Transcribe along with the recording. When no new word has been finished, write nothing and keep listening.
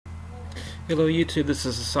Hello YouTube, this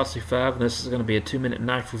is Satsu 5 and this is going to be a 2-minute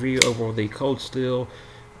knife review over the Cold Steel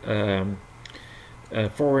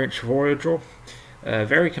 4-inch Voyager.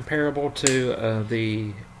 Very comparable to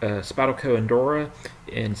the Spyderco Endura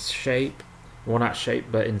in shape, well not shape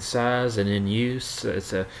but in size and in use.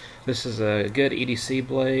 This is a good EDC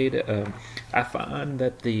blade. I find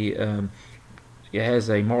that it has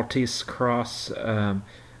a Maltese cross FRN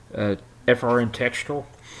texture.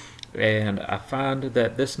 And I find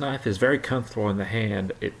that this knife is very comfortable in the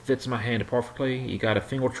hand. It fits my hand perfectly. You got a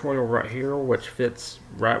finger choil right here, which fits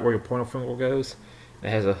right where your pointer finger goes. It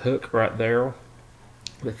has a hook right there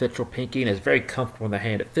that fits your pinky, and it's very comfortable in the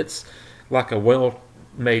hand. It fits like a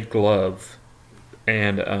well-made glove.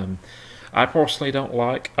 And I personally don't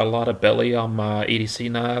like a lot of belly on my EDC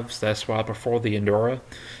knives. That's why I prefer the Endura.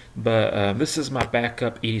 But this is my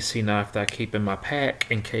backup EDC knife that I keep in my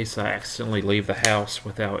pack in case I accidentally leave the house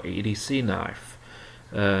without an EDC knife.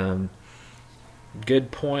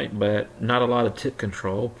 Good point, but not a lot of tip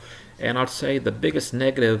control. And I'd say the biggest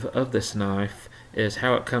negative of this knife is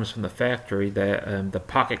how it comes from the factory, that the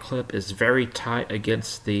pocket clip is very tight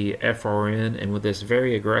against the FRN, and with this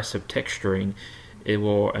very aggressive texturing, it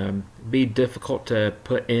will be difficult to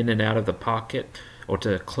put in and out of the pocket, or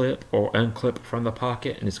to clip or unclip from the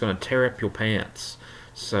pocket, and it's going to tear up your pants.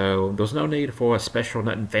 So there's no need for a special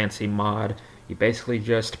nothing fancy mod. You basically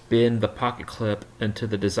just bend the pocket clip into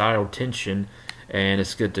the desired tension and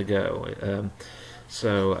it's good to go. It's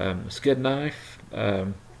a good knife,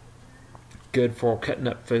 good for cutting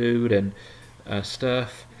up food and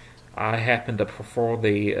stuff. I happen to prefer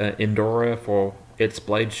the Endura for its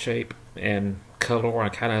blade shape and color. I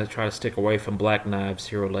kind of try to stick away from black knives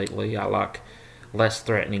here lately. I like less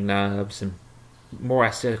threatening knives and more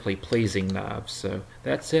aesthetically pleasing knives. So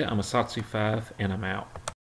that's it. I'm a Satsu 5 and I'm out.